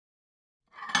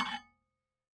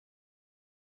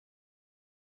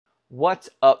What's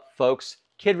up, folks?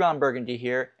 Kid Ron Burgundy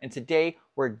here, and today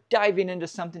we're diving into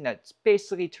something that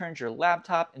basically turns your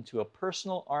laptop into a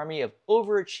personal army of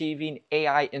overachieving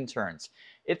AI interns.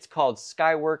 It's called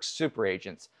Skyworks Super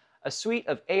Agents, a suite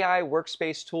of AI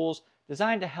workspace tools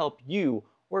designed to help you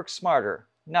work smarter,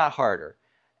 not harder.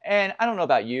 And I don't know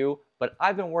about you, but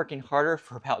I've been working harder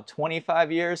for about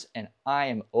 25 years and I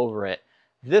am over it.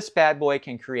 This bad boy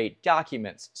can create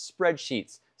documents,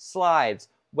 spreadsheets, slides,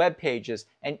 web pages,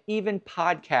 and even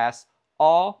podcasts,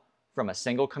 all from a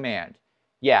single command.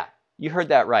 Yeah, you heard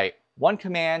that right. One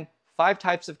command, 5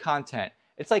 types of content.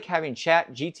 It's like having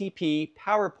ChatGPT,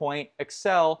 PowerPoint,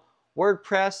 Excel,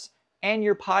 WordPress, and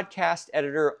your podcast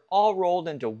editor all rolled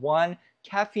into one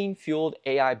caffeine-fueled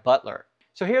AI butler.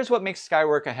 So here's what makes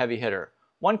Skyworks a heavy hitter.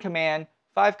 One command,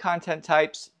 5 content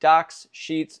types, docs,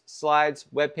 sheets, slides,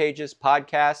 web pages,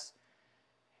 podcasts.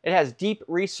 It has deep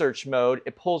research mode.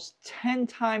 It pulls 10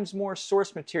 times more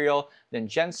source material than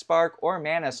GenSpark or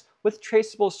Manus with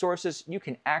traceable sources you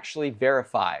can actually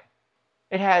verify.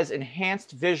 It has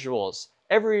enhanced visuals.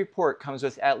 Every report comes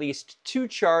with at least 2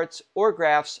 charts or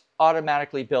graphs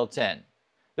automatically built in.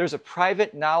 There's a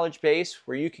private knowledge base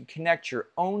where you can connect your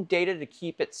own data to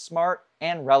keep it smart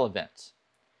and relevant.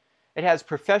 It has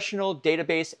professional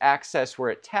database access where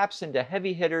it taps into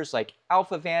heavy hitters like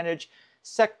AlphaVantage,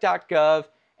 sec.gov,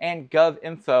 and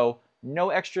GovInfo. No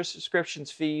extra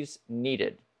subscriptions fees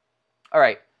needed. All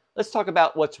right, let's talk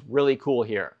about what's really cool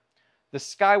here. The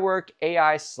Skyworks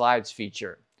AI Slides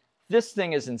feature. This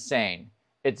thing is insane.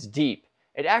 It's deep.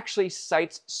 It actually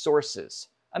cites sources.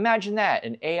 Imagine that,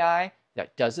 an AI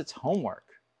that does its homework.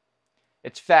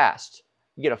 It's fast.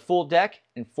 You get a full deck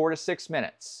in 4 to 6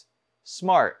 minutes.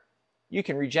 Smart. You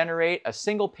can regenerate a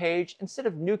single page instead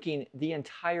of nuking the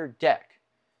entire deck.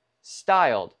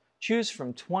 Styled. Choose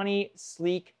from 20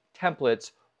 sleek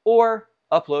templates or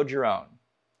upload your own.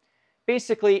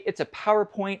 Basically, it's a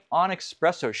PowerPoint on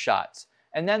espresso shots,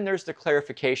 and then there's the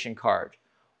clarification card.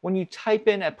 When you type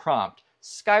in a prompt,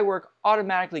 Skyworks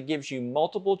automatically gives you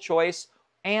multiple choice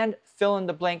and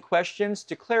fill-in-the-blank questions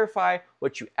to clarify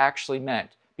what you actually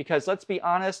meant. Because let's be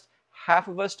honest, half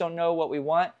of us don't know what we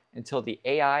want until the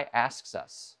AI asks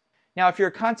us. Now, if you're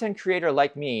a content creator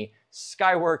like me,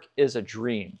 Skyworks is a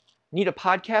dream. Need a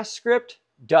podcast script?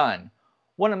 Done.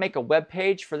 Want to make a web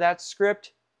page for that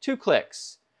script? 2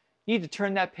 clicks. Need to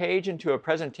turn that page into a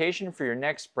presentation for your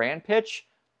next brand pitch?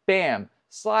 Bam!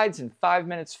 Slides in 5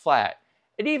 minutes flat.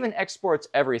 It even exports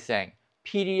everything.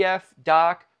 PDF,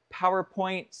 doc,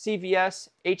 PowerPoint, CVS,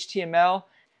 HTML,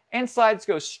 and slides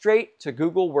go straight to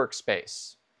Google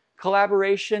Workspace.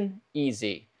 Collaboration?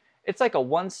 Easy. It's like a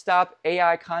one-stop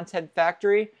AI content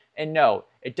factory, and no,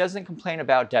 it doesn't complain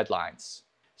about deadlines.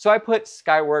 So I put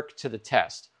Skyworks to the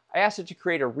test. I asked it to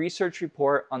create a research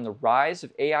report on the rise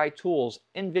of AI tools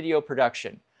in video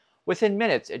production. Within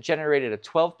minutes, it generated a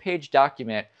 12-page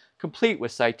document complete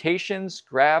with citations,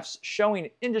 graphs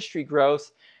showing industry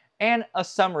growth, and a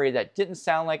summary that didn't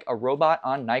sound like a robot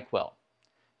on NyQuil.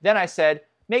 Then I said,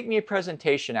 make me a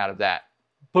presentation out of that.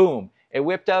 Boom! It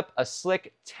whipped up a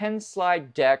slick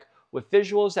 10-slide deck with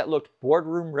visuals that looked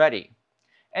boardroom ready.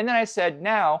 And then I said,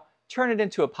 now turn it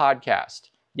into a podcast.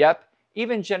 Yep,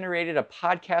 even generated a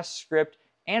podcast script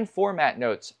and format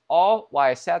notes, all while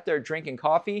I sat there drinking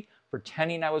coffee,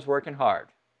 pretending I was working hard.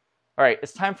 All right,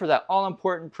 it's time for that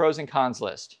all-important pros and cons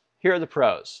list. Here are the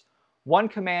pros. 1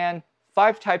 command,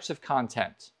 5 types of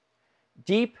content.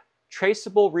 Deep,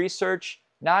 traceable research,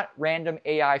 not random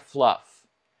AI fluff.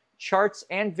 Charts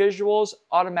and visuals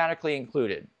automatically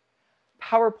included.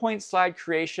 PowerPoint slide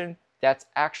creation that's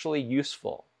actually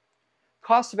useful.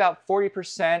 Costs about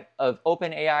 40% of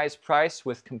OpenAI's price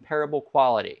with comparable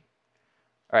quality.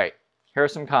 All right, here are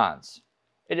some cons.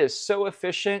 It is so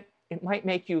efficient, it might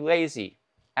make you lazy.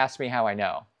 Ask me how I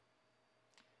know.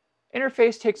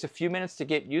 Interface takes a few minutes to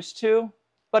get used to,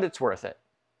 but it's worth it.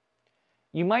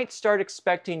 You might start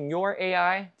expecting your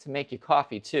AI to make you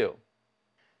coffee too.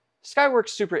 Skyworks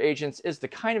Super Agents is the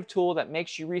kind of tool that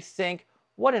makes you rethink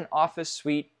what an office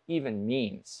suite even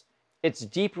means. Its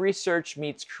deep research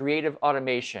meets creative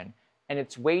automation, and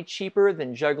it's way cheaper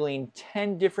than juggling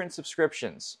 10 different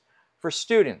subscriptions. For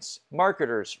students,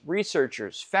 marketers,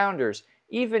 researchers, founders,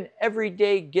 even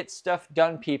everyday get stuff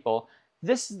done people,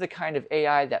 this is the kind of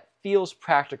AI that feels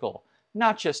practical,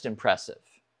 not just impressive.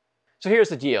 So here's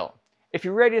the deal. If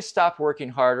you're ready to stop working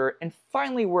harder and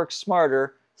finally work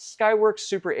smarter, Skyworks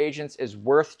Super Agents is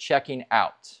worth checking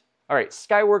out. All right,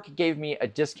 Skyworks gave me a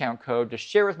discount code to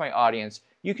share with my audience.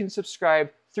 You can subscribe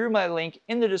through my link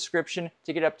in the description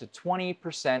to get up to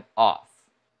 20% off.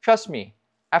 Trust me,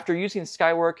 after using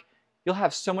Skyworks, You'll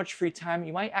have so much free time,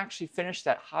 you might actually finish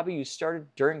that hobby you started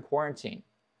during quarantine.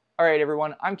 All right,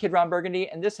 everyone, I'm Kid Ron Burgundy,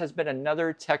 and this has been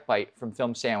another Tech Bite from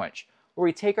Film Sandwich, where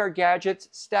we take our gadgets,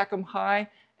 stack them high,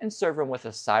 and serve them with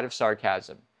a side of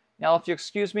sarcasm. Now, if you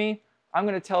excuse me, I'm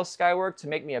going to tell Skyworks to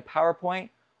make me a PowerPoint,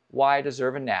 why I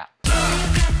deserve a nap.